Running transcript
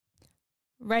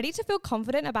Ready to feel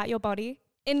confident about your body,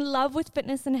 in love with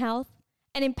fitness and health,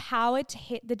 and empowered to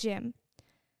hit the gym?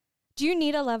 Do you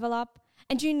need a level up?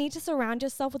 And do you need to surround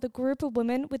yourself with a group of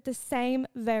women with the same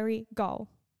very goal?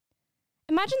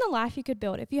 Imagine the life you could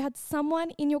build if you had someone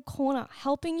in your corner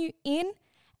helping you in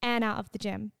and out of the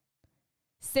gym.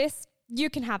 Sis,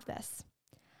 you can have this.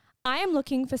 I am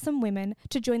looking for some women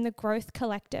to join the Growth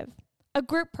Collective, a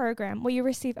group program where you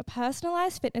receive a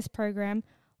personalized fitness program,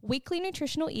 weekly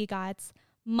nutritional e-guides,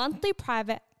 monthly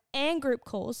private and group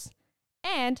calls,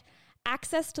 and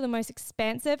access to the most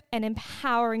expansive and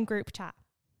empowering group chat.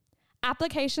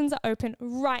 Applications are open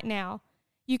right now.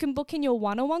 You can book in your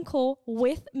one-on-one call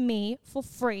with me for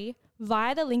free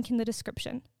via the link in the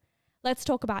description. Let's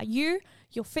talk about you,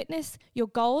 your fitness, your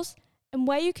goals, and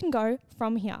where you can go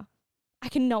from here. I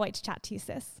cannot wait to chat to you,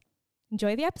 sis.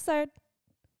 Enjoy the episode.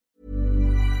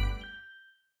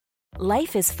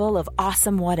 Life is full of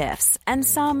awesome what-ifs, and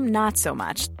some not so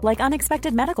much, like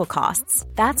unexpected medical costs.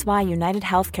 That's why United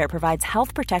Healthcare provides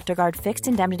Health Protector Guard fixed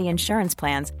indemnity insurance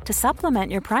plans to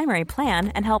supplement your primary plan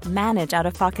and help manage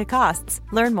out-of-pocket costs.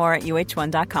 Learn more at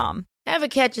uh1.com. Ever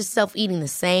catch yourself eating the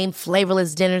same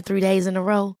flavorless dinner 3 days in a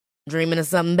row? Dreaming of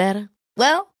something better?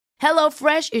 Well,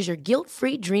 HelloFresh is your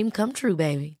guilt-free dream come true,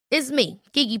 baby. It's me,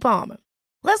 Keke Palmer.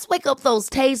 Let's wake up those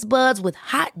taste buds with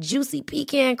hot, juicy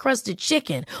pecan-crusted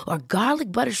chicken or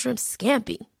garlic butter shrimp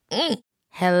scampi.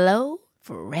 Hello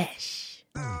Fresh.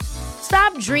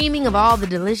 Stop dreaming of all the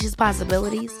delicious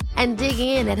possibilities and dig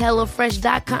in at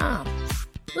HelloFresh.com.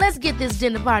 Let's get this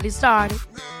dinner party started.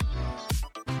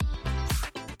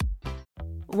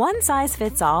 One size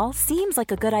fits all seems like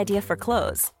a good idea for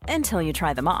clothes until you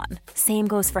try them on. Same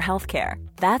goes for healthcare.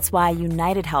 That's why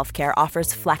United Healthcare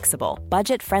offers flexible,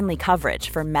 budget-friendly coverage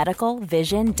for medical,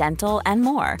 vision, dental, and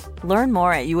more. Learn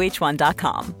more at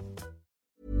uh1.com.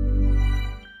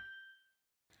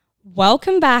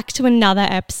 Welcome back to another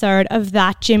episode of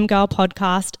That Gym Girl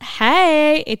podcast.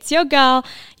 Hey, it's your girl,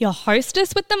 your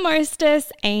hostess with the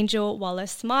mostest, Angel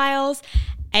Wallace Smiles,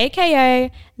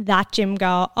 aka That Gym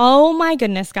Girl. Oh my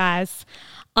goodness, guys.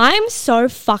 I'm so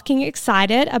fucking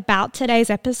excited about today's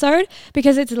episode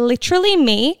because it's literally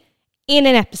me in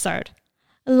an episode.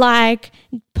 Like,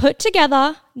 put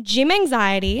together gym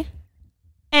anxiety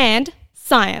and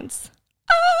science.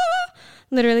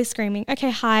 Literally screaming.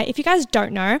 Okay, hi. If you guys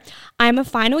don't know, I'm a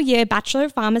final year Bachelor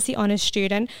of Pharmacy honors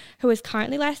student who is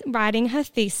currently writing her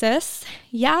thesis.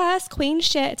 Yes, queen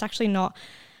shit. It's actually not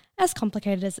as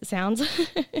complicated as it sounds.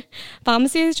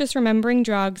 Pharmacy is just remembering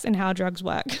drugs and how drugs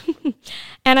work.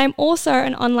 And I'm also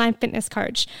an online fitness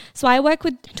coach. So I work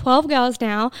with 12 girls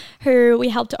now who we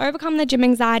help to overcome their gym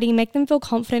anxiety, make them feel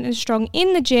confident and strong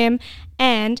in the gym,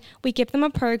 and we give them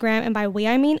a program. And by we,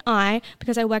 I mean I,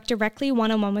 because I work directly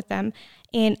one-on-one with them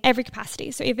in every capacity.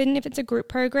 So even if it's a group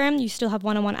program, you still have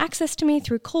one-on-one access to me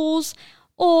through calls,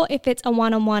 or if it's a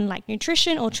one-on-one like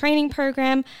nutrition or training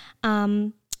program,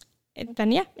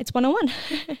 then yeah, it's one-on-one.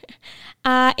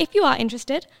 If you are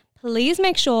interested, please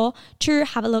make sure to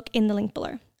have a look in the link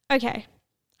below. Okay,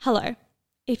 hello.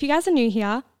 If you guys are new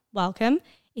here, welcome.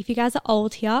 If you guys are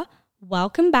old here,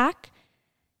 welcome back.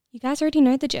 You guys already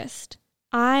know the gist.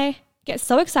 I get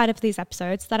so excited for these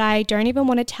episodes that I don't even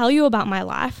want to tell you about my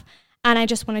life and I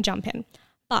just want to jump in.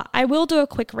 But I will do a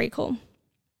quick recall.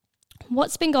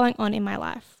 What's been going on in my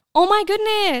life? Oh my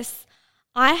goodness.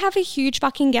 I have a huge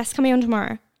fucking guest coming on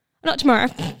tomorrow. Not tomorrow.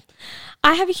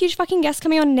 I have a huge fucking guest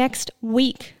coming on next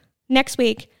week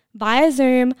via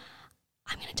Zoom.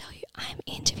 I'm going to tell you, I'm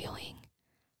interviewing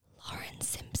Lauren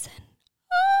Simpson.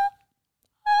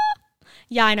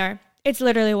 Yeah, I know. It's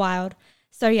literally wild.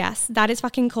 So yes, that is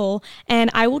fucking cool. And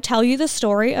I will tell you the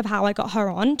story of how I got her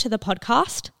on to the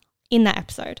podcast in that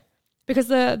episode. Because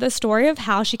the story of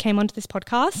how she came onto this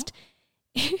podcast,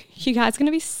 you guys are going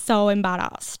to be so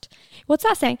embarrassed. What's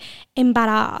that saying?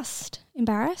 Embarrassed.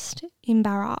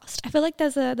 I feel like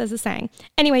there's a saying.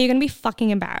 Anyway, you're going to be fucking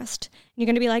embarrassed. You're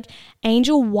going to be like,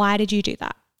 Angel, why did you do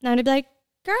that? And I'm going to be like,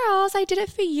 girls, I did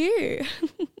it for you.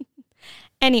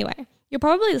 Anyway, you're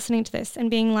probably listening to this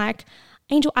and being like,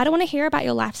 Angel, I don't want to hear about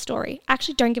your life story.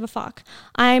 Actually, don't give a fuck.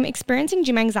 I'm experiencing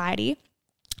gym anxiety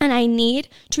and I need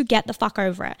to get the fuck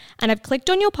over it. And I've clicked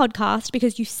on your podcast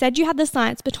because you said you had the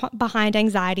science behind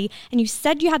anxiety, and you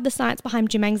said you had the science behind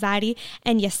gym anxiety,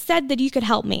 and you said that you could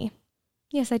help me.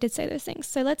 Yes, I did say those things.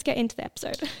 So let's get into the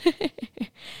episode.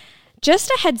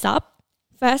 Just a heads up.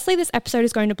 Firstly, this episode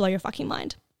is going to blow your fucking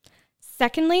mind.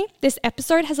 Secondly, this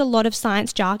episode has a lot of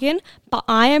science jargon, but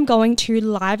I am going to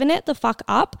liven it the fuck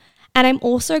up. And I'm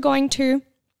also going to,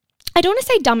 I don't want to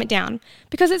say dumb it down,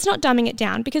 because it's not dumbing it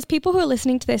down, because people who are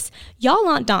listening to this, y'all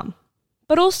aren't dumb.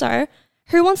 But also,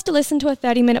 Who wants to listen to a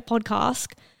 30-minute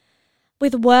podcast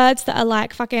with words that are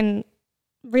like fucking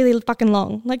really fucking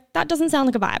long? Like, that doesn't sound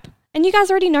like a vibe. And you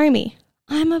guys already know me.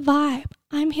 I'm a vibe.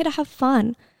 I'm here to have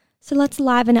fun. So let's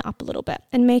liven it up a little bit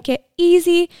and make it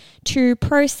easy to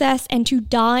process and to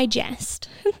digest.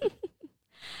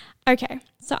 Okay,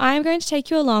 so I'm going to take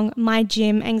you along my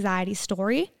gym anxiety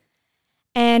story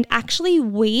and actually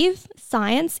weave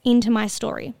science into my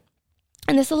story.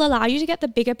 And this will allow you to get the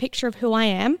bigger picture of who I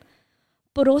am,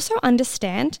 but also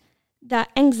understand that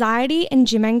anxiety and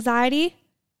gym anxiety,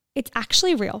 it's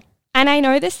actually real. And I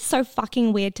know this is so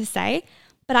fucking weird to say,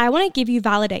 but I want to give you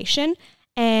validation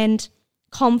and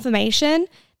confirmation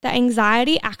that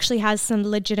anxiety actually has some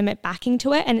legitimate backing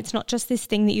to it, and it's not just this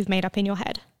thing that you've made up in your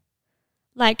head.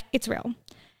 Like, it's real.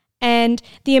 And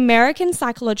the American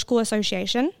Psychological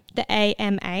Association, the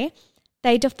AMA,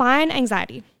 they define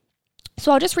anxiety.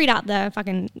 So I'll just read out the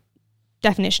fucking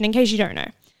definition in case you don't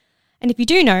know. And if you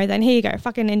do know, then here you go,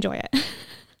 fucking enjoy it.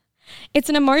 It's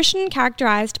an emotion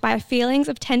characterized by feelings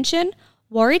of tension,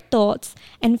 worried thoughts,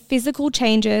 and physical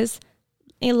changes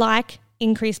like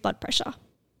increased blood pressure.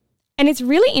 And it's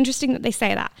really interesting that they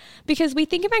say that, because we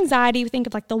think of anxiety, we think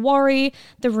of like the worry,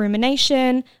 the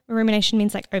rumination. Rumination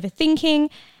means like overthinking,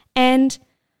 and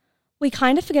we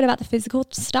kind of forget about the physical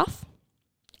stuff.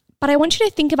 But I want you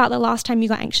to think about the last time you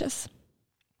got anxious.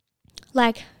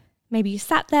 Like, maybe you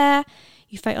sat there,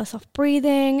 you felt yourself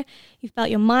breathing, you felt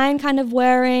your mind kind of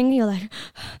whirring, you're like,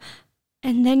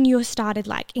 and then you started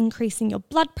like increasing your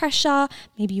blood pressure,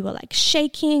 maybe you were like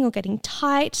shaking or getting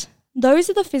tight. Those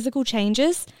are the physical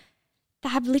changes that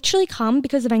have literally come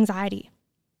because of anxiety.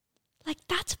 Like,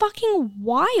 that's fucking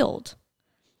wild.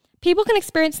 People can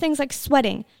experience things like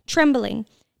sweating, trembling,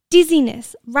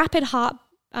 dizziness, rapid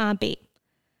heartbeat.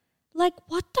 Like,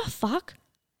 what the fuck?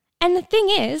 And the thing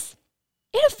is,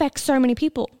 it affects so many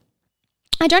people.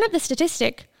 I don't have the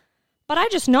statistic, but I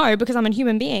just know because I'm a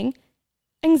human being.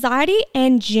 Anxiety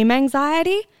and gym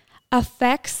anxiety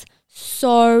affects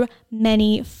so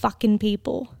many fucking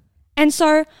people. And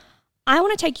so I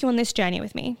want to take you on this journey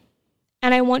with me.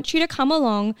 And I want you to come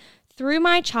along through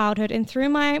my childhood and through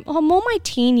more my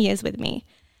teen years with me.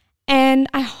 And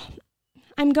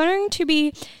I'm going to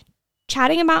be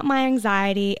chatting about my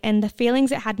anxiety and the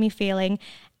feelings it had me feeling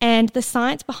and the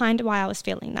science behind why I was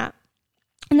feeling that.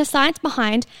 And the science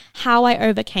behind how I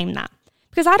overcame that.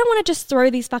 Because I don't want to just throw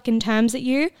these fucking terms at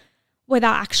you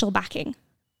without actual backing.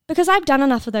 Because I've done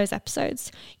enough of those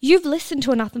episodes. You've listened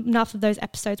to enough of those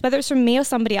episodes, whether it's from me or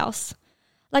somebody else.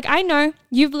 Like, I know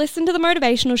you've listened to the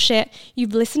motivational shit.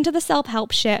 You've listened to the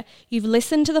self-help shit. You've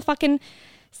listened to the fucking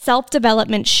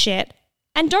self-development shit.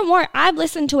 And don't worry, I've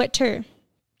listened to it too.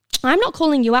 I'm not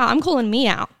calling you out. I'm calling me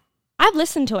out. I've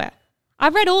listened to it.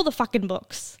 I've read all the fucking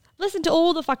books. I've listened to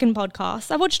all the fucking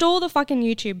podcasts. I've watched all the fucking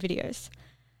YouTube videos.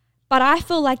 But I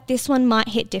feel like this one might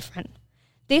hit different.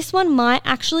 This one might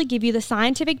actually give you the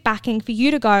scientific backing for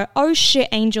you to go, oh shit,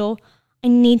 Angel, I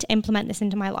need to implement this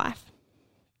into my life.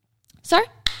 So,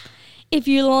 if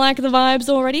you like the vibes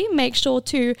already, make sure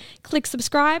to click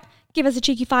subscribe, give us a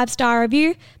cheeky 5-star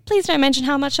review. Please don't mention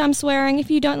how much I'm swearing. If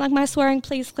you don't like my swearing,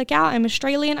 please click out. I'm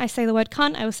Australian. I say the word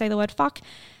cunt. I will say the word fuck.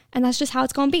 And that's just how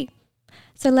it's going to be.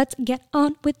 So let's get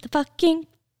on with the fucking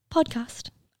podcast.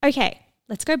 Okay,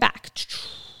 let's go back to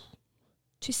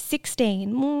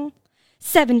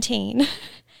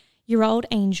 17-year-old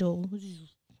Angel.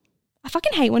 I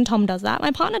fucking hate when Tom does that.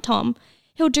 My partner Tom,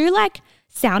 he'll do like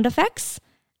sound effects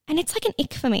and it's like an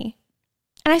ick for me.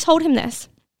 And I told him this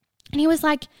and he was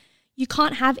like, you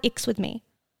can't have icks with me.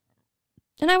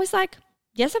 And I was like,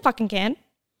 yes, I fucking can.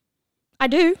 I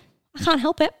do. I can't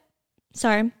help it.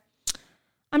 So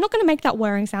I'm not going to make that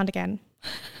whirring sound again.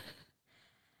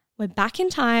 We're back in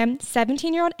time.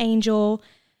 17-year-old Angel.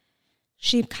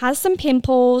 She has some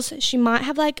pimples. She might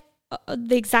have like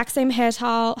the exact same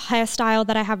hairstyle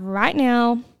that I have right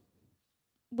now.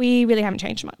 We really haven't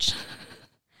changed much.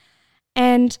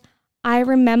 And I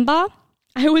remember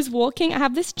I was walking. I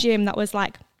have this gym that was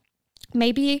like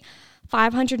maybe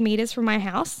 500 meters from my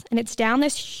house, and it's down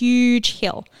this huge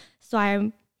hill. So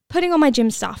I'm putting on my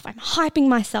gym stuff. I'm hyping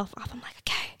myself up. I'm like,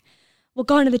 okay, we're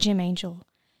going to the gym, Angel.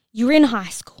 You're in high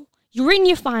school. You're in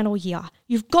your final year.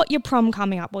 You've got your prom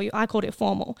coming up. Or I called it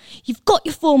formal. You've got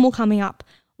your formal coming up.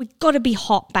 We've got to be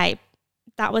hot, babe.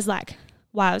 That was like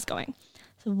why I was going.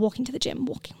 So walking to the gym,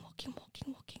 walking.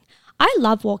 I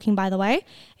love walking, by the way.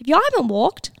 If you haven't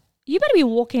walked, you better be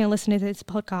walking and listening to this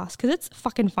podcast because it's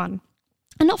fucking fun.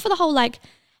 And not for the whole like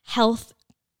health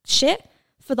shit,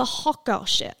 for the hot girl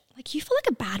shit. Like you feel like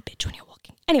a bad bitch when you're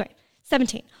walking. Anyway,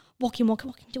 17.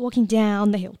 walking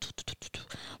down the hill,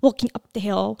 walking up the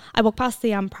hill. I walk past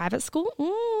the private school.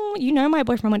 You know, my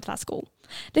boyfriend went to that school.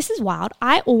 This is wild.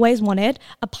 I always wanted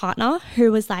a partner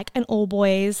who was like an all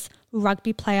boys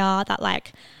rugby player, that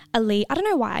like elite. I don't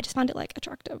know why. I just found it like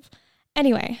attractive.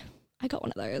 Anyway, I got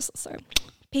one of those. So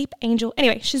peep Angel.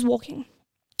 Anyway, she's walking.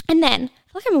 And then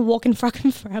I feel like I'm walking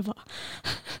fucking forever.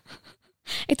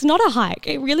 It's not a hike.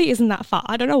 It really isn't that far.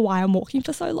 I don't know why I'm walking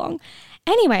for so long.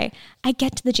 Anyway, I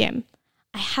get to the gym.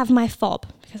 I have my fob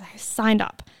because I signed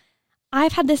up.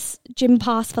 I've had this gym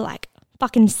pass for like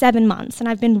fucking 7 months and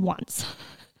I've been once.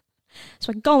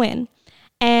 So I go in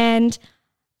and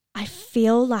I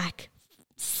feel like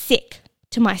sick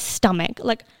to my stomach.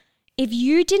 Like if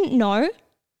you didn't know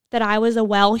that I was a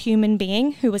well human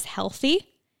being who was healthy,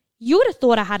 you would have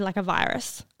thought I had like a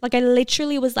virus. Like I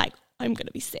literally was like, I'm going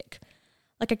to be sick.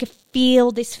 Like I could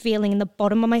feel this feeling in the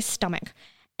bottom of my stomach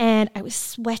and I was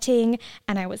sweating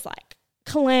and I was like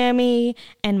clammy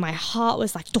and my heart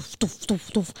was like doof, doof,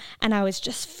 doof, doof. And I was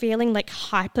just feeling like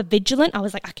hyper vigilant. I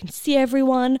was like, I can see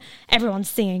everyone. Everyone's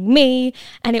seeing me.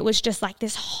 And it was just like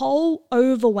this whole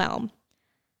overwhelm.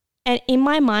 And in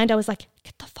my mind, I was like,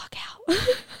 get the fuck out.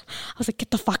 I was like,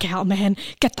 get the fuck out, man.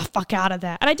 Get the fuck out of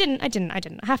there. And I didn't.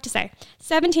 I have to say,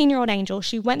 17-year-old Angel,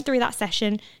 she went through that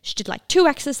session. She did like 2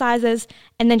 exercises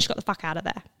and then she got the fuck out of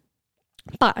there.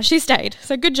 But she stayed.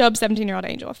 So good job, 17-year-old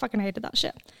Angel. I fucking hated that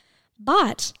shit.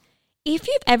 But if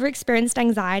you've ever experienced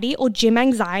anxiety or gym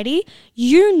anxiety,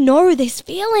 you know this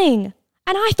feeling.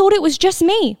 And I thought it was just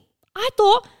me. I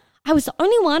thought I was the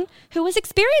only one who was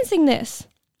experiencing this.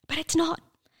 But it's not.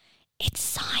 It's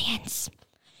science.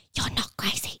 You're not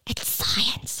crazy. It's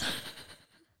science.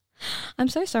 I'm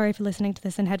so sorry for listening to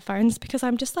this in headphones because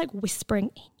I'm just like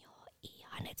whispering in your ear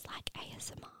and it's like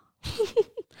ASMR.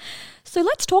 So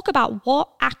let's talk about what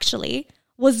actually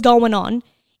was going on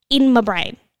in my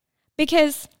brain.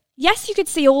 Because yes, you could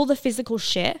see all the physical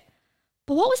shit,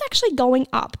 but what was actually going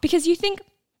up? Because you think,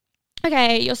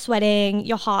 okay, you're sweating,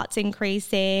 your heart's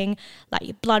increasing, like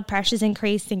your blood pressure's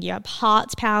increasing, your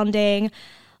heart's pounding.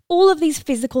 All of these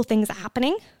physical things are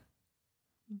happening,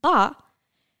 but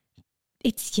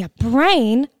it's your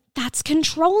brain that's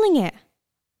controlling it.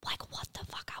 Like, what the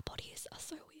fuck? Our bodies are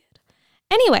so weird.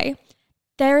 Anyway,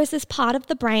 there is this part of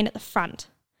the brain at the front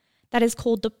that is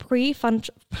called the prefrontal.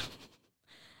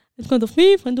 It's called the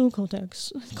prefrontal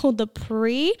cortex. It's called the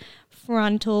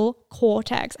prefrontal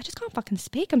cortex. I just can't fucking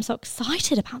speak. I'm so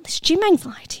excited about this gym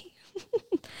anxiety.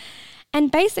 And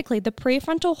basically, the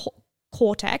prefrontal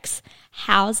cortex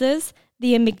houses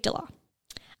the amygdala.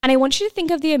 And I want you to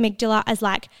think of the amygdala as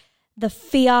like the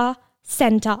fear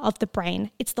center of the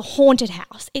brain. It's the haunted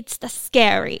house. It's the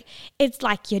scary. It's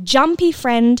like your jumpy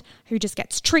friend who just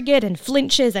gets triggered and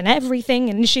flinches and everything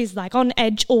and she's like on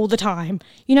edge all the time.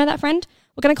 You know that friend?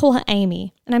 We're going to call her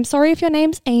Amy. And I'm sorry if your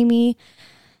name's Amy,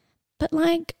 but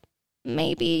like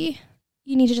maybe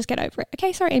you need to just get over it.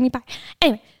 Okay, sorry Amy, bye.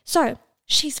 Anyway, so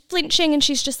she's flinching and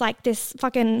she's just like this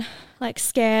fucking like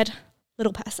scared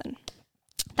little person.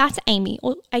 That's Amy,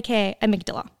 or aka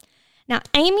amygdala. Now,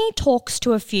 Amy talks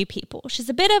to a few people. She's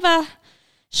a bit of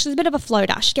a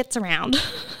floater. She gets around.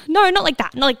 No, not like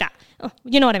that. Not like that. Oh,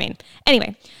 you know what I mean.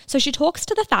 Anyway, so she talks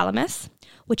to the thalamus,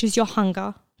 which is your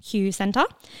hunger cue center.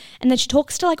 And then she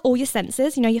talks to like all your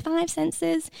senses, you know, your 5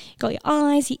 senses. You got your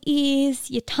eyes, your ears,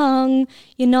 your tongue,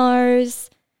 your nose,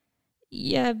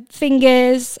 your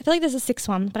fingers. I feel like there's a 6th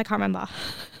one, but I can't remember.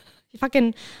 You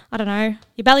fucking, I don't know,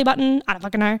 your belly button. I don't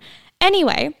fucking know.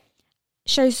 Anyway,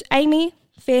 shows Amy,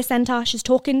 fear center. She's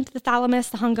talking to the thalamus,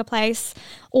 the hunger place,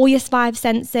 all your 5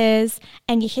 senses,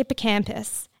 and your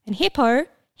hippocampus. And hippo,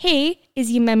 he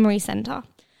is your memory center.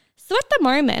 So at the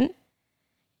moment,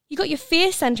 you got your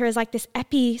fear center as like this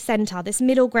epicenter, this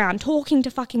middle ground, talking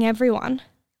to fucking everyone.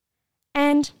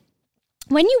 And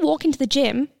when you walk into the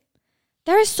gym,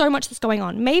 there is so much that's going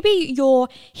on. Maybe your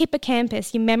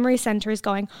hippocampus, your memory center is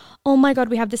going, oh my God,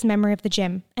 we have this memory of the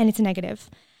gym, and it's negative.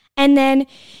 And then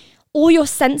all your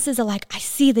senses are like, I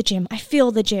see the gym, I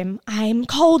feel the gym, I'm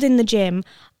cold in the gym,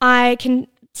 I can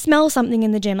smell something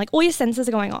in the gym. Like all your senses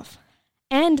are going off.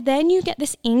 And then you get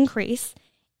this increase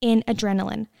in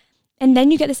adrenaline. And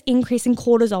then you get this increase in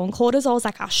cortisol. And cortisol is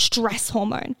like our stress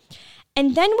hormone.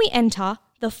 And then we enter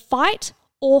the fight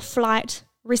or flight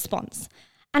response.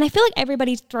 And I feel like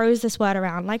everybody throws this word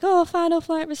around like, oh, fight or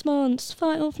flight response,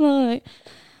 fight or flight.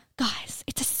 Guys,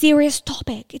 it's a serious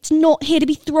topic. It's not here to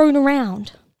be thrown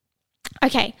around.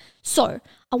 Okay, so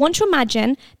I want you to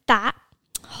imagine that,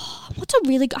 I don't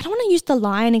want to use the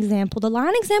lion example. The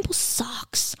lion example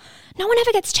sucks. No one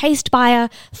ever gets chased by a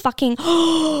fucking,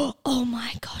 oh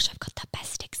my gosh, I've got the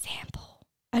best example.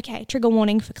 Okay, trigger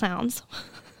warning for clowns.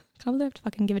 Can't believe I have to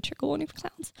fucking give a trigger warning for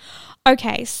clowns.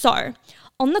 Okay, so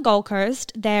on the Gold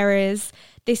Coast, there is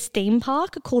this theme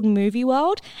park called Movie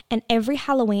World, and every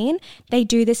Halloween they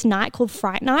do this night called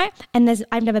Fright Night. And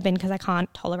I've never been because I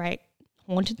can't tolerate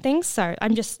haunted things, so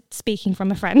I'm just speaking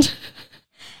from a friend.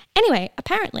 Anyway,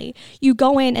 apparently you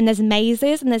go in and there's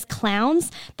mazes and there's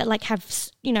clowns that like have,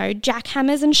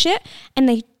 jackhammers and shit,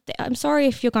 and I'm sorry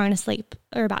if you're going to sleep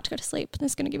or about to go to sleep.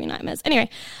 This is going to give you nightmares. Anyway,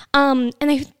 and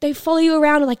they follow you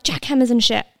around with like jackhammers and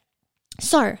shit.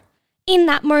 So in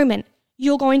that moment,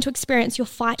 you're going to experience your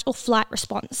fight or flight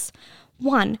response.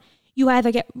 One, you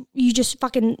just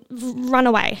fucking run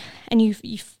away and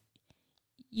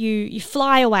you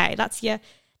fly away. That's your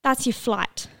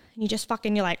flight. And you just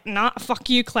you're like, nah, fuck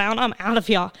you, clown. I'm out of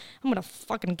here. I'm going to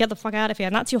fucking get the fuck out of here.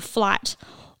 And that's your flight.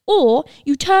 Or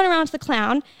you turn around to the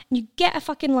clown and you get a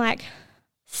fucking like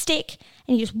stick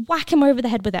and you just whack him over the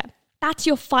head with it. That's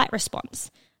your fight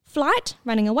response. Flight,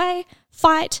 running away.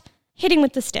 Fight, hitting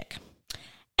with the stick.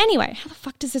 Anyway, how the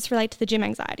fuck does this relate to the gym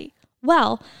anxiety?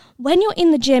 Well, when you're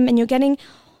in the gym and you're getting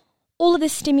all of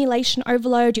this stimulation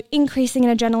overload, you're increasing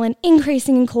in adrenaline,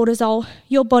 increasing in cortisol,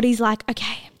 your body's like,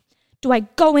 okay, do I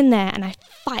go in there and I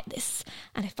fight this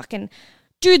and I fucking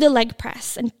do the leg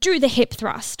press and do the hip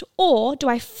thrust? Or do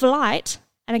I flight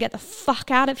and I get the fuck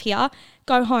out of here,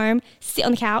 go home, sit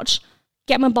on the couch,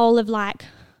 get my bowl of like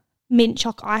mint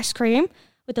choc ice cream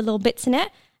with the little bits in it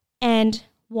and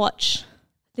watch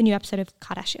the new episode of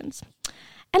Kardashians?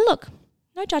 And look,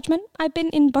 no judgment. I've been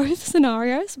in both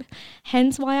scenarios,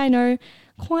 hence why I know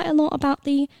quite a lot about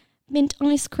the mint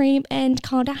ice cream and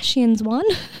Kardashians one.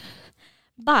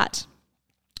 But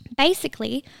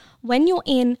basically, when you're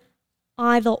in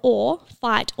either or,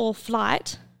 fight or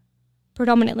flight,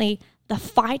 predominantly the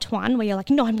fight one where you're like,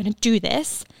 no, I'm going to do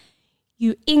this,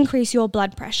 you increase your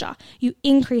blood pressure, you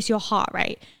increase your heart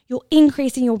rate, you're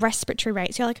increasing your respiratory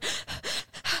rate. So you're like,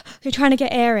 you're trying to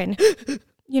get air in,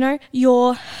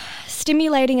 you're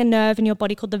stimulating a nerve in your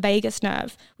body called the vagus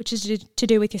nerve, which is to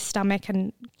do with your stomach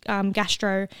and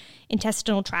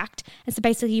gastrointestinal tract. And so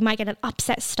basically you might get an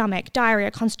upset stomach, diarrhea,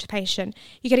 constipation.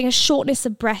 You're getting a shortness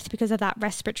of breath because of that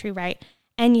respiratory rate,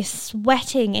 and you're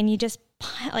sweating and you're just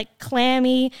like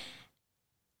clammy,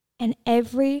 and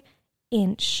every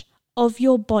inch of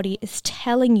your body is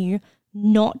telling you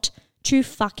not to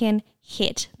fucking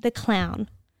hit the clown.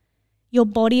 Your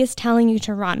body is telling you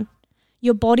to run.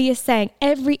 Your body is saying,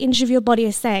 every inch of your body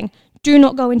is saying, do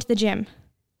not go into the gym.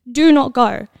 Do not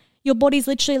go. Your body's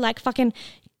literally like fucking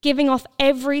giving off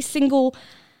every single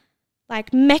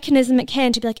like mechanism it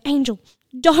can to be like, Angel,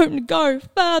 don't go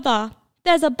further.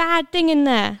 There's a bad thing in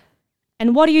there.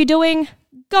 And what are you doing?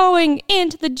 Going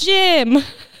into the gym.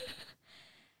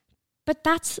 But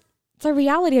that's the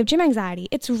reality of gym anxiety.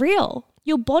 It's real.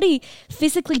 Your body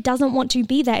physically doesn't want to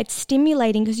be there. It's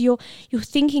stimulating because you're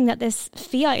thinking that there's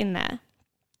fear in there.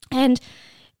 And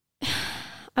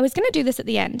I was going to do this at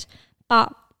the end,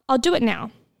 but I'll do it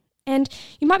now. And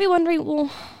you might be wondering, well,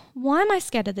 why am I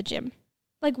scared of the gym?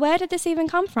 Like, where did this even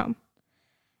come from?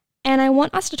 And I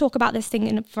want us to talk about this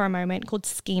thing for a moment called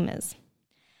schemas.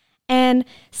 And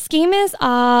schemas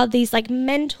are these like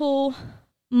mental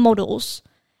models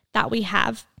that we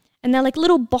have, and they're like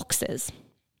little boxes.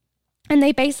 And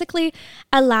they basically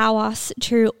allow us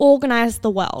to organize the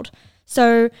world.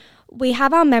 So we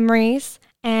have our memories,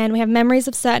 and we have memories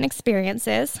of certain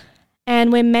experiences,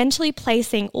 and we're mentally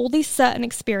placing all these certain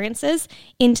experiences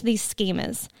into these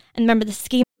schemas. And remember, the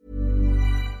schema.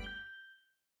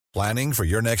 Planning for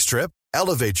your next trip?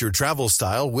 Elevate your travel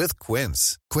style with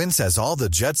Quince. Quince has all the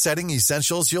jet-setting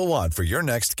essentials you'll want for your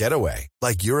next getaway,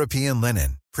 like European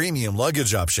linen, premium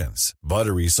luggage options,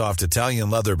 buttery soft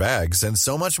Italian leather bags, and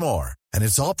so much more. And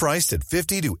it's all priced at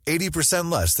 50 to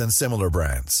 80% less than similar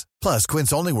brands. Plus,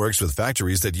 Quince only works with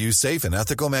factories that use safe and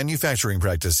ethical manufacturing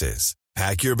practices.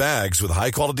 Pack your bags with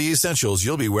high-quality essentials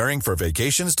you'll be wearing for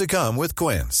vacations to come with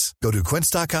Quince. Go to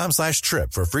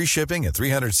quince.com/trip for free shipping and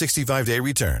 365-day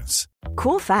returns.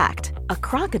 Cool fact, a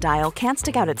crocodile can't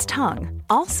stick out its tongue.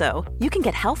 Also, you can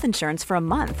get health insurance for a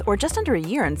month or just under a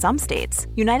year in some states.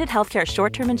 United Healthcare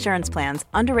short-term insurance plans,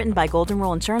 underwritten by Golden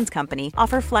Rule Insurance Company,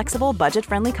 offer flexible,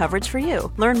 budget-friendly coverage for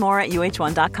you. Learn more at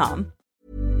uh1.com.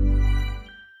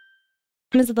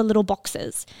 Are the little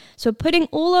boxes. So we're putting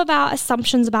all of our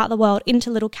assumptions about the world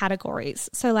into little categories.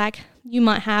 So like you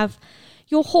might have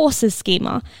your horses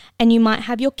schema, and you might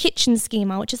have your kitchen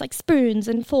schema, which is like spoons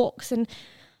and forks and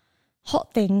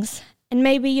hot things. And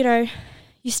maybe,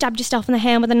 you stabbed yourself in the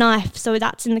hand with a knife, so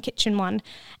that's in the kitchen one.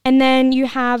 And then you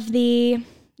have the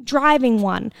driving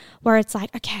one where it's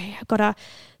like, okay, I've got to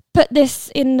put this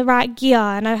in the right gear,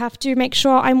 and I have to make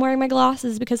sure I'm wearing my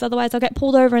glasses because otherwise I'll get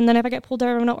pulled over, and then if I get pulled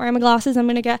over and I'm not wearing my glasses, I'm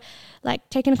going to get like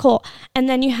taken to court. And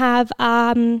then you have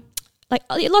like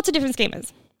lots of different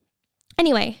schemas.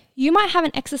 Anyway, you might have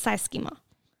an exercise schema.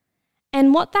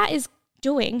 And what that is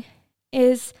doing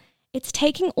is it's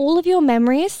taking all of your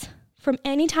memories from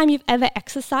any time you've ever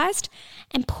exercised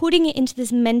and putting it into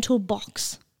this mental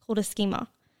box called a schema.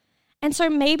 And so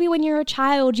maybe when you're a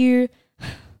child,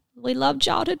 we love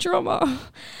childhood trauma.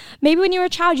 Maybe when you were a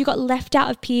child, you got left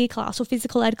out of PE class or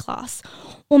physical ed class.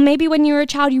 Or maybe when you were a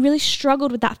child, you really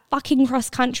struggled with that fucking cross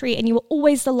country and you were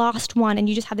always the last one and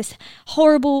you just have this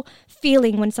horrible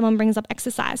feeling when someone brings up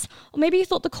exercise. Or maybe you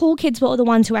thought the cool kids were the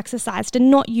ones who exercised and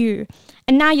not you.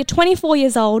 And now you're 24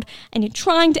 years old and you're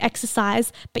trying to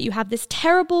exercise, but you have this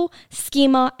terrible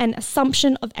schema and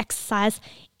assumption of exercise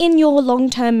in your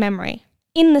long-term memory,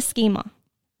 in the schema.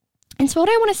 And so what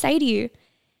I want to say to you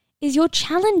is you're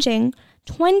challenging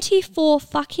 24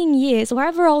 fucking years, or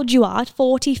however old you are,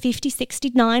 40, 50,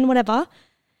 69, whatever,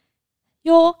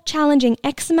 you're challenging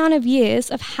X amount of years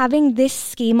of having this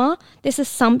schema, this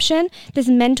assumption, this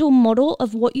mental model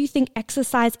of what you think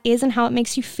exercise is and how it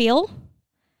makes you feel,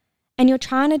 and you're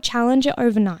trying to challenge it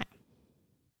overnight.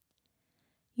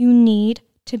 You need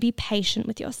to be patient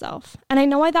with yourself. And I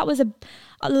know that was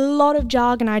a lot of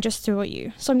jargon I just threw at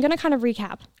you, so I'm going to kind of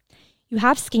recap. You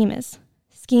have schemas.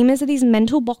 Schemas are these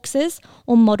mental boxes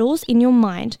or models in your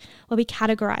mind where we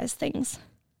categorize things.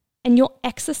 And your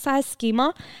exercise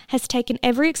schema has taken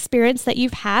every experience that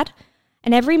you've had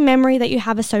and every memory that you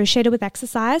have associated with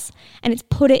exercise, and it's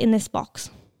put it in this box.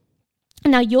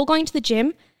 And now you're going to the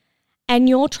gym and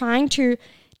you're trying to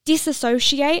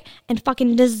disassociate and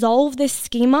fucking dissolve this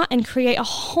schema and create a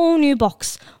whole new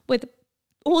box with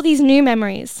all these new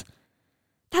memories.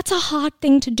 That's a hard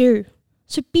thing to do.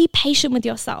 So be patient with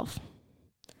yourself.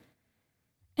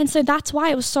 And so that's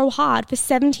why it was so hard for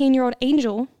 17-year-old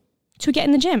Angel to get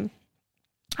in the gym.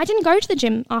 I didn't go to the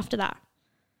gym after that.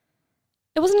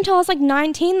 It wasn't until I was like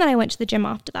 19 that I went to the gym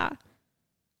after that.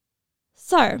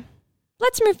 So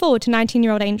let's move forward to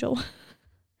 19-year-old Angel.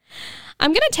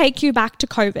 I'm going to take you back to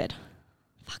COVID.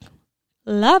 Fuck.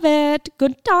 Love it.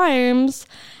 Good times.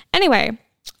 Anyway,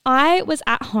 I was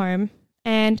at home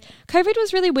and COVID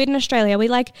was really weird in Australia. We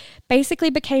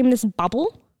basically became this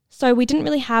bubble. So we didn't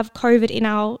really have COVID in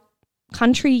our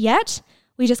country yet.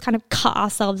 We just kind of cut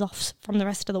ourselves off from the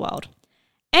rest of the world.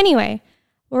 Anyway,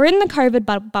 we're in the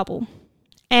COVID bubble.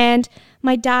 And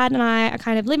my dad and I are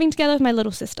kind of living together with my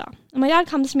little sister. And my dad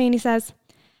comes to me and he says,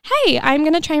 hey, I'm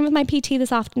going to train with my PT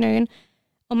this afternoon,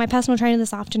 or my personal trainer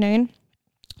this afternoon.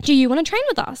 Do you want to train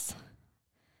with us?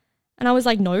 And I was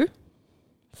like, no.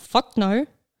 Fuck no.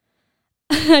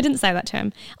 I didn't say that to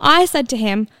him. I said to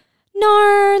him, no,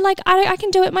 I can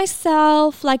do it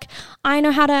myself. I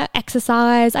know how to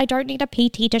exercise. I don't need a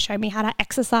PT to show me how to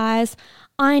exercise.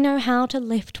 I know how to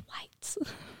lift weights.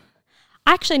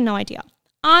 I actually had no idea.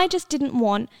 I just didn't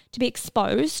want to be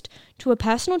exposed to a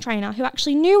personal trainer who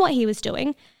actually knew what he was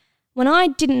doing when I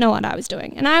didn't know what I was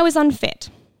doing and I was unfit.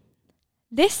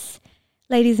 This,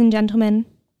 ladies and gentlemen,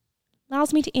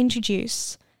 allows me to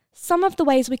introduce some of the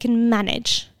ways we can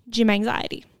manage gym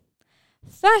anxiety.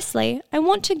 Firstly, I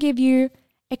want to give you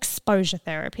exposure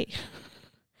therapy.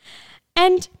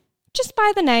 And just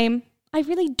by the name, I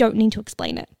really don't need to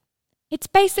explain it. It's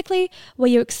basically where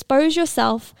you expose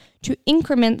yourself to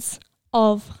increments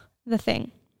of the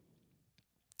thing.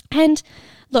 And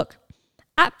look,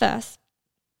 at first,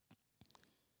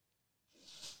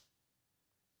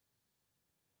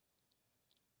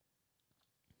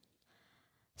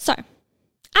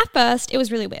 it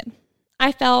was really weird.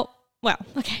 I felt,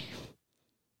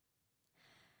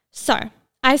 So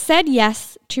I said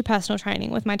yes to personal training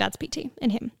with my dad's PT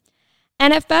and him.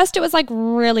 And at first it was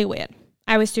really weird.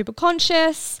 I was super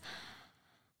conscious.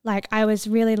 I was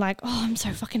really oh, I'm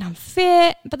so fucking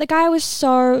unfit. But the guy was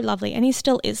so lovely and he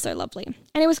still is so lovely.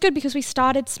 And it was good because we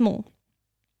started small.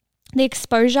 The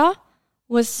exposure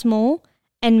was small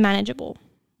and manageable.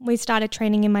 We started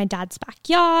training in my dad's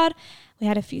backyard. We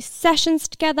had a few sessions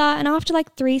together. And after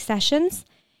 3 sessions,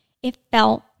 it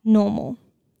felt normal.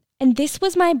 And this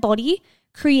was my body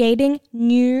creating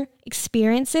new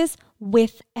experiences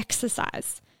with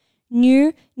exercise.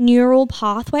 New neural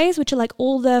pathways, which are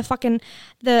all the fucking,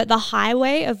 the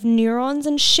highway of neurons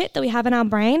and shit that we have in our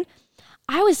brain.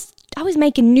 I was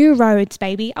making new roads,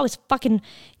 baby. I was fucking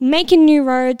making new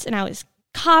roads and I was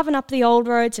carving up the old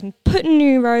roads and putting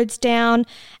new roads down.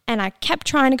 And I kept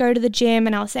trying to go to the gym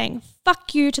and I was saying,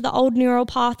 fuck you to the old neural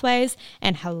pathways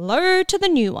and hello to the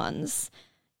new ones.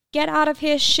 Get out of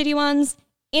here, shitty ones.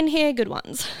 In here, good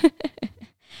ones.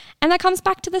 And that comes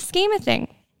back to the schema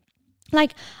thing.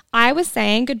 Like, I was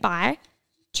saying goodbye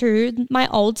to my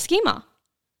old schema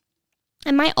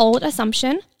and my old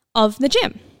assumption of the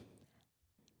gym.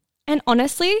 And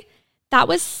honestly, that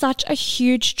was such a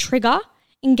huge trigger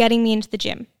in getting me into the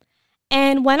gym.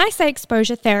 And when I say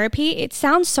exposure therapy, it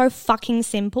sounds so fucking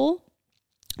simple,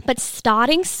 but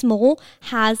starting small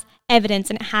has evidence,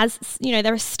 and it has,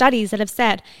 there are studies that have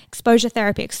said exposure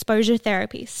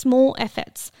therapy, small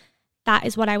efforts. That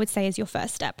is what I would say is your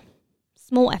first step.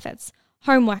 Small efforts,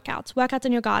 home workouts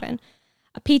in your garden,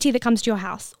 a PT that comes to your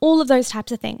house, all of those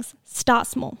types of things. Start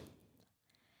small.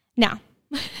 Now,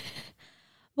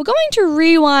 we're going to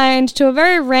rewind to a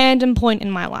very random point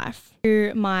in my life,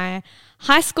 to my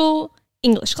high school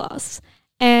English class.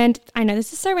 And I know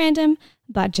this is so random,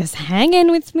 but just hang in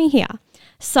with me here.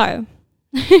 So,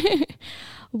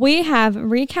 we have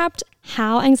recapped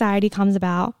how anxiety comes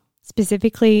about,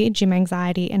 specifically gym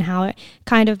anxiety, and how it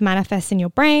kind of manifests in your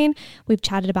brain. We've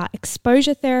chatted about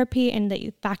exposure therapy and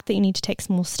the fact that you need to take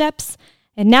small steps.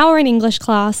 And now we're in English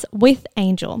class with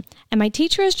Angel. And my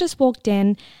teacher has just walked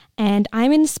in, and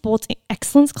I'm in sports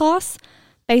excellence class.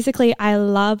 Basically, I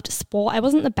loved sport. I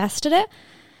wasn't the best at it,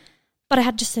 but I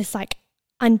had just this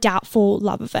undoubtful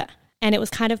love of it. And it was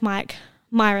kind of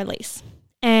my release.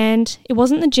 And it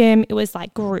wasn't the gym, it was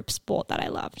group sport that I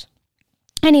loved.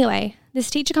 Anyway, this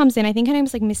teacher comes in, I think her name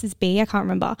was Mrs. B, I can't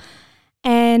remember.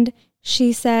 And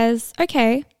she says,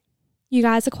 okay, you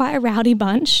guys are quite a rowdy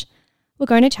bunch. We're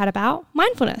going to chat about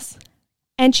mindfulness.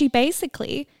 And she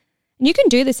basically, and you can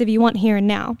do this if you want here and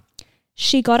now,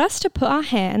 she got us to put our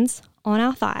hands on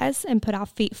our thighs and put our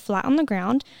feet flat on the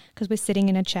ground because we're sitting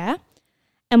in a chair.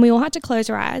 And we all had to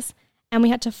close our eyes and we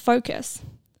had to focus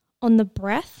on the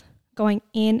breath going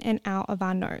in and out of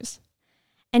our nose.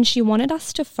 And she wanted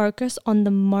us to focus on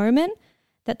the moment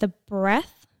that the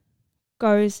breath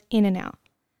goes in and out,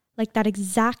 like that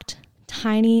exact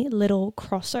tiny little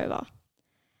crossover.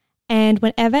 And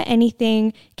whenever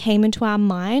anything came into our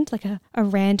mind, like a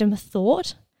random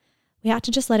thought, we had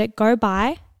to just let it go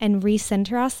by and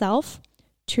recenter ourselves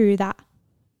to that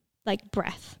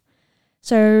breath.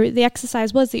 So the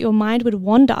exercise was that your mind would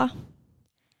wander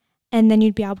and then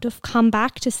you'd be able to come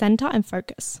back to center and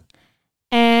focus.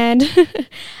 And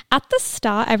at the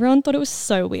start, everyone thought it was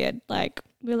so weird. We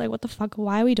were like, what the fuck?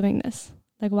 Why are we doing this?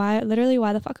 Why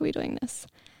the fuck are we doing this?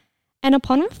 And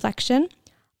upon reflection,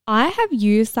 I have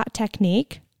used that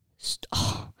technique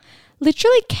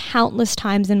literally countless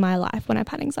times in my life when I've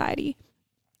had anxiety,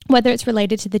 whether it's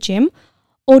related to the gym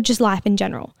or just life in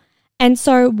general. And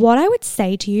so what I would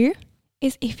say to you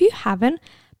is, if you haven't,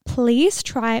 please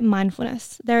try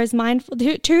mindfulness. There is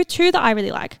two that I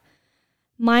really like.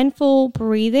 Mindful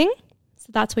breathing. So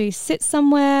that's where you sit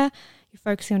somewhere, you're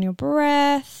focusing on your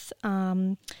breath.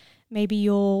 Maybe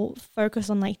you'll focus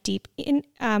on maybe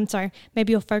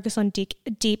you'll focus on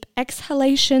deep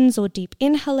exhalations or deep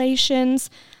inhalations,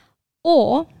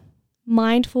 or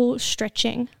mindful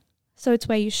stretching. So it's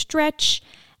where you stretch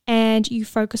and you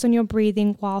focus on your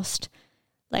breathing whilst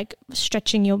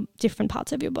stretching your different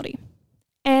parts of your body.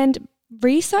 And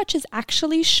research has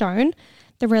actually shown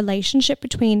the relationship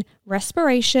between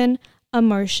respiration,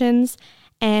 emotions,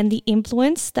 and the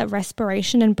influence that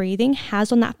respiration and breathing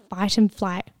has on that fight and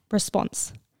flight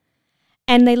response.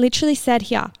 And they literally said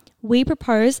here, we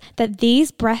propose that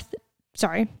these breathing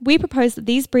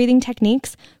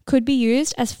techniques could be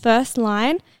used as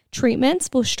first-line treatments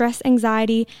for stress,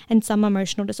 anxiety, and some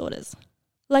emotional disorders.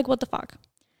 What the fuck?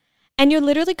 And you're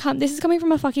literally this is coming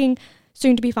from a fucking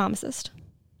soon-to-be pharmacist.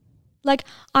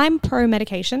 I'm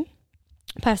pro-medication,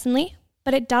 personally,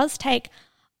 but it does take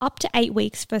up to 8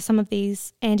 weeks for some of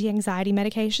these anti-anxiety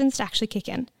medications to actually kick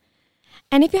in.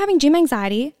 And if you're having gym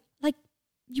anxiety,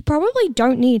 you probably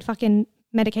don't need fucking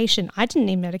medication. I didn't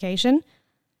need medication.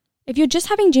 If you're just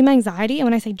having gym anxiety, and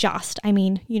when I say just, I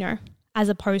mean, as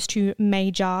opposed to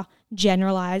major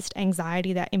generalized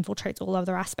anxiety that infiltrates all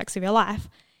other aspects of your life,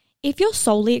 if you're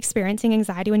solely experiencing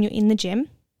anxiety when you're in the gym,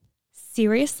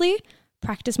 seriously,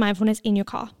 practice mindfulness in your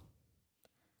car.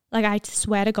 I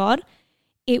swear to God,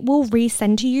 it will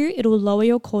recenter you. It will lower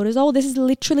your cortisol. This is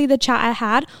literally the chat I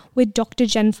had with Dr.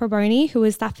 Jen Fraboni, who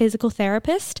is that physical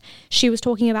therapist. She was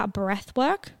talking about breath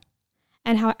work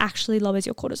and how it actually lowers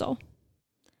your cortisol.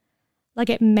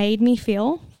 It made me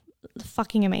feel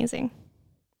fucking amazing.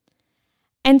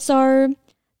 And so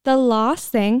the last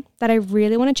thing that I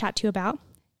really want to chat to you about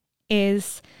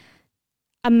is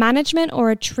a management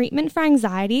or a treatment for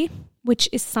anxiety, which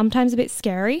is sometimes a bit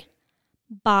scary,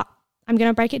 but I'm going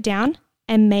to break it down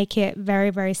and make it very,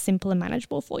 very simple and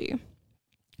manageable for you.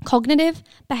 Cognitive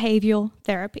behavioral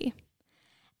therapy.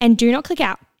 And do not click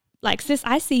out. Like, sis,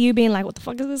 I see you being like, what the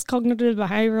fuck is this cognitive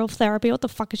behavioral therapy? What the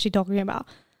fuck is she talking about?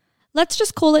 Let's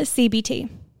just call it CBT.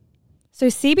 So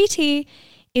CBT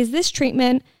is this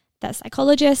treatment that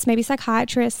psychologists, maybe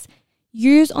psychiatrists,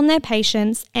 use on their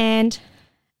patients. And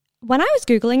when I was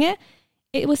Googling it,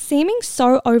 it was seeming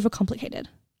so overcomplicated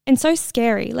and so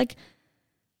scary. Like,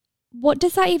 what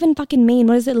does that even fucking mean?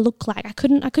 What does it look like? I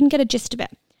couldn't get a gist of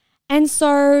it. And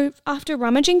so after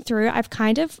rummaging through, I've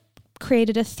kind of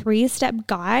created a 3-step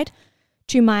guide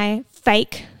to my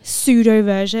fake pseudo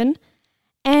version.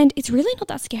 And it's really not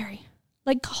that scary.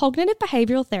 Like, cognitive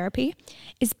behavioral therapy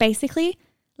is basically,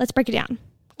 let's break it down.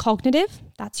 Cognitive,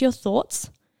 that's your thoughts.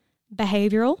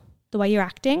 Behavioral, the way you're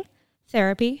acting.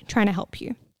 Therapy, trying to help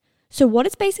you. So what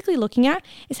it's basically looking at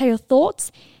is how your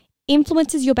thoughts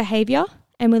influences your behavior,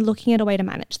 and we're looking at a way to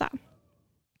manage that.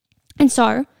 And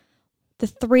so the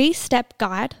 3-step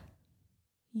guide,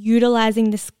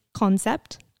 utilizing this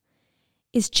concept,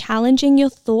 is challenging your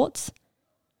thoughts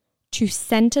to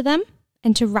center them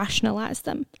and to rationalize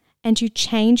them and to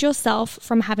change yourself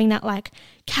from having that like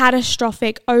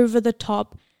catastrophic, over the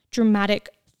top, dramatic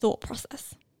thought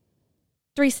process.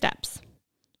 3 steps.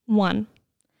 1,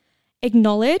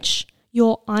 acknowledge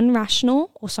your I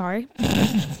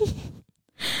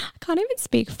can't even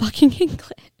speak fucking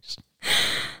English.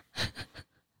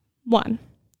 1,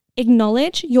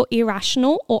 acknowledge your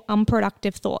irrational or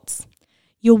unproductive thoughts.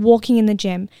 You're walking in the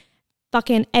gym,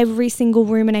 fucking every single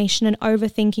rumination and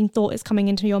overthinking thought is coming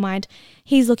into your mind.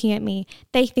 He's looking at me.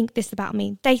 They think this about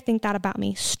me. They think that about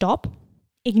me. Stop.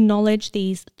 Acknowledge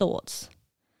these thoughts.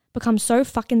 Become so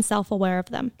fucking self-aware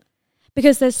of them.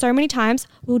 Because there's so many times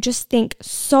we'll just think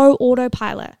so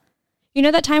autopilot. You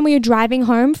know that time where you're driving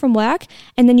home from work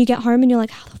and then you get home and you're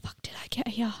like, how the fuck did I get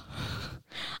here?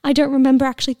 I don't remember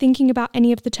actually thinking about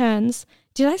any of the turns.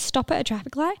 Did I stop at a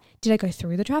traffic light? Did I go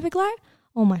through the traffic light?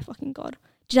 Oh my fucking God.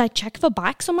 Did I check for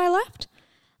bikes on my left?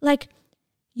 Like,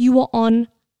 you were on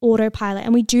autopilot,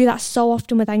 and we do that so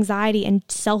often with anxiety and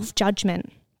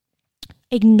self-judgment.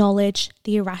 Acknowledge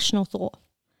the irrational thought.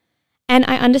 And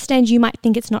I understand you might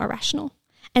think it's not irrational.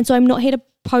 And so I'm not here to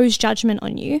pose judgment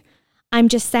on you. I'm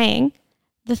just saying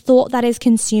the thought that is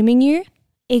consuming you,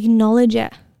 acknowledge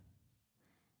it.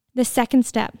 The 2nd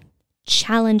step,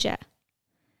 challenge it.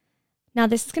 Now,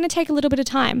 this is going to take a little bit of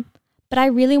time, but I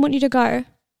really want you to go,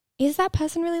 is that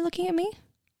person really looking at me?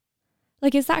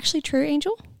 Like, is that actually true,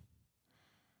 Angel?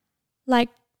 Like,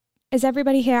 is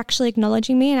everybody here actually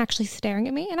acknowledging me and actually staring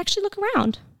at me? And actually look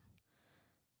around.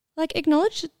 Like,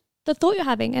 acknowledge the thought you're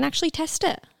having and actually test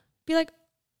it. Be like,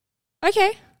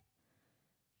 okay.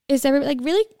 Is there, like,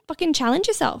 really fucking challenge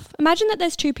yourself. Imagine that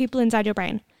there's 2 people inside your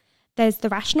brain. There's the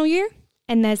rational you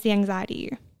and there's the anxiety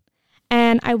you.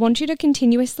 And I want you to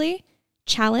continuously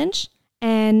challenge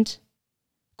and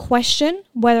question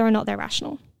whether or not they're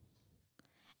rational.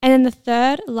 And then the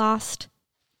 3rd last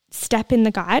step in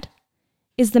the guide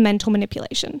is the mental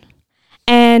manipulation.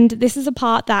 And this is a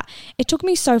part that it took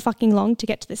me so fucking long to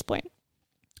get to this point.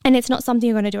 And it's not something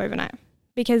you're going to do overnight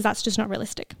because that's just not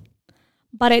realistic.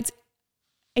 But it's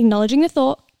acknowledging the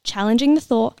thought, challenging the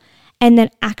thought, and then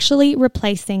actually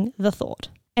replacing the thought.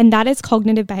 And that is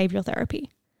cognitive behavioral therapy.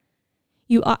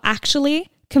 You are actually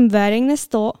converting this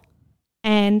thought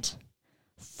and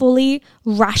fully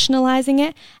rationalizing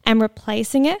it and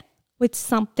replacing it with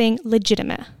something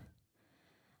legitimate.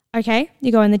 Okay,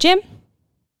 you go in the gym.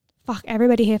 Fuck,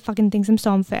 everybody here fucking thinks I'm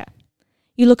so unfair.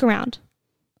 You look around.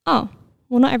 Oh,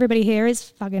 well, not everybody here is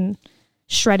fucking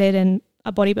shredded and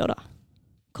a bodybuilder.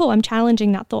 Cool, I'm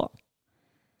challenging that thought.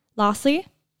 Lastly,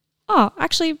 oh,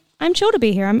 actually, I'm chill to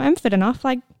be here. I'm fit enough.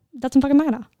 Like, doesn't fucking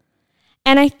matter.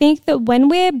 And I think that when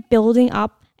we're building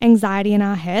up anxiety in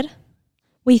our head,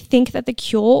 we think that the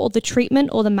cure or the treatment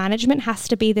or the management has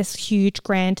to be this huge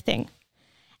grand thing.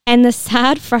 And the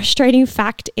sad, frustrating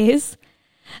fact is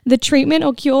the treatment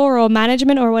or cure or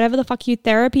management or whatever the fuck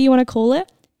therapy you want to call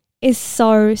it is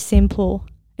so simple.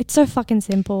 It's so fucking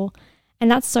simple.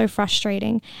 And that's so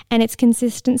frustrating. And it's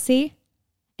consistency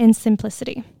and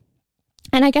simplicity.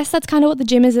 And I guess that's kind of what the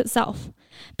gym is itself.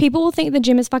 People will think the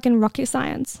gym is fucking rocket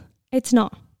science. It's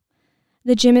not.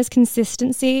 The gym is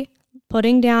consistency,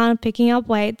 putting down, picking up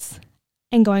weights,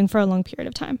 and going for a long period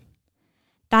of time.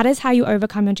 That is how you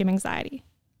overcome your gym anxiety.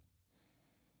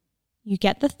 You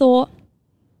get the thought,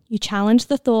 you challenge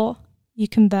the thought, you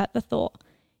convert the thought.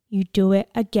 You do it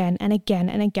again and again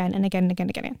and again and again and again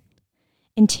and again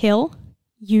until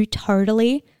you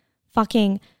totally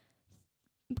fucking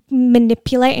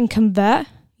manipulate and convert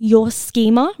your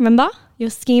schema, remember? Your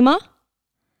schema,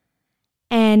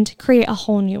 and create a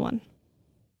whole new one.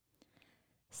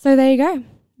 So there you go.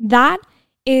 That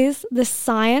is the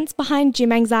science behind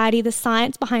gym anxiety, the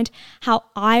science behind how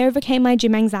I overcame my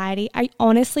gym anxiety. I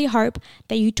honestly hope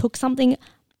that you took something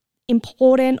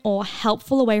important or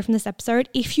helpful away from this episode.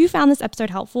 If you found this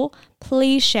episode helpful,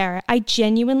 please share it. I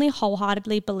genuinely,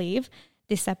 wholeheartedly believe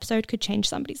this episode could change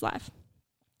somebody's life.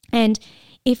 And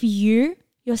if you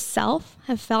yourself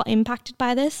have felt impacted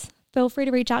by this, feel free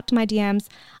to reach out to my DMs.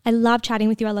 I love chatting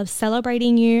with you. I love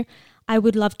celebrating you. I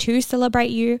would love to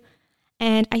celebrate you.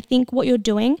 And I think what you're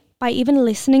doing by even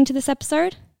listening to this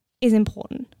episode is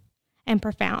important and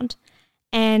profound.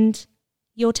 And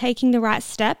you're taking the right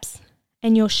steps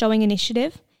and you're showing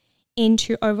initiative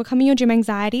into overcoming your gym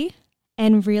anxiety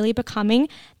and really becoming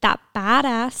that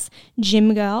badass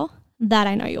gym girl that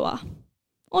I know you are.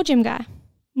 Or gym guy,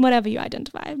 whatever you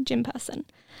identify, gym person.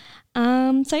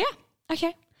 So yeah,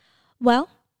 okay. Well,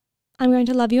 I'm going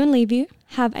to love you and leave you.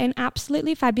 Have an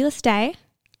absolutely fabulous day.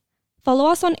 Follow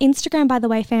us on Instagram, by the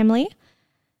way, family,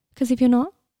 because if you're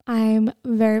not, I'm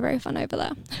very, very fun over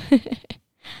there.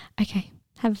 Okay,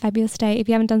 have a fabulous day. If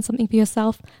you haven't done something for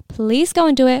yourself, please go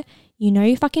and do it. You know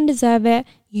you fucking deserve it.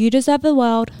 You deserve the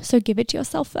world, so give it to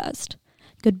yourself first.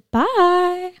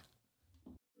 Goodbye.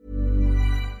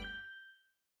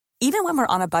 Even when we're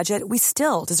on a budget, we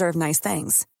still deserve nice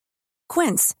things.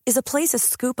 Quince is a place to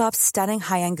scoop up stunning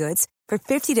high-end goods for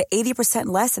 50 to 80%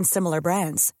 less than similar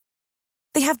brands.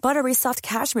 They have buttery soft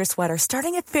cashmere sweaters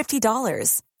starting at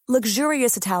 $50,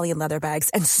 luxurious Italian leather bags,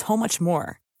 and so much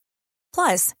more.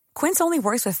 Plus, Quince only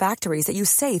works with factories that use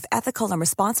safe, ethical, and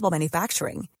responsible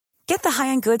manufacturing. Get the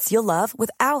high-end goods you'll love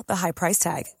without the high price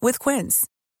tag with Quince.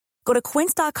 Go to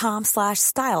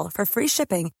quince.com/style for free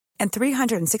shipping and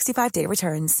 365-day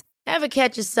returns. Ever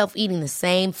catch yourself eating the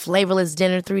same flavorless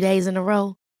dinner 3 days in a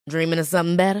row? Dreaming of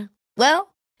something better?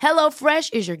 Well,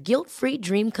 HelloFresh is your guilt-free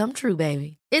dream come true,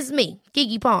 baby. It's me,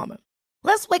 Keke Palmer.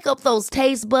 Let's wake up those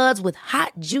taste buds with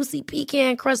hot, juicy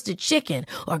pecan-crusted chicken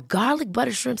or garlic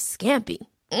butter shrimp scampi.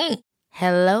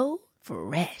 Hello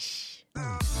Fresh.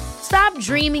 Stop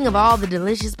dreaming of all the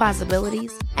delicious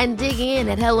possibilities and dig in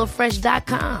at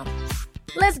HelloFresh.com.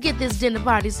 Let's get this dinner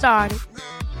party started.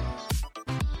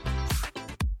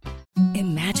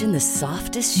 Imagine the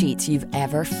softest sheets you've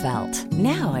ever felt.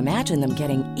 Now imagine them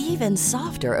getting even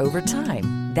softer over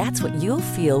time. That's what you'll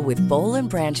feel with Boll &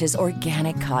 Branch's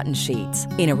organic cotton sheets.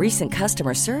 In a recent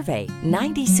customer survey,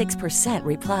 96%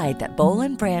 replied that Boll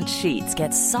 & Branch sheets get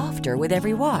softer with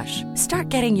every wash. Start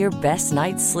getting your best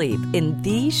night's sleep in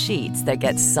these sheets that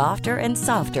get softer and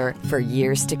softer for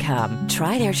years to come.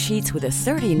 Try their sheets with a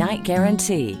 30-night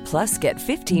guarantee. Plus, get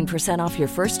 15% off your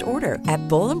first order at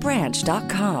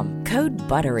bollandbranch.com. Code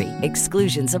BUTTERY.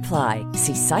 Exclusions apply.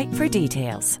 See site for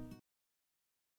details.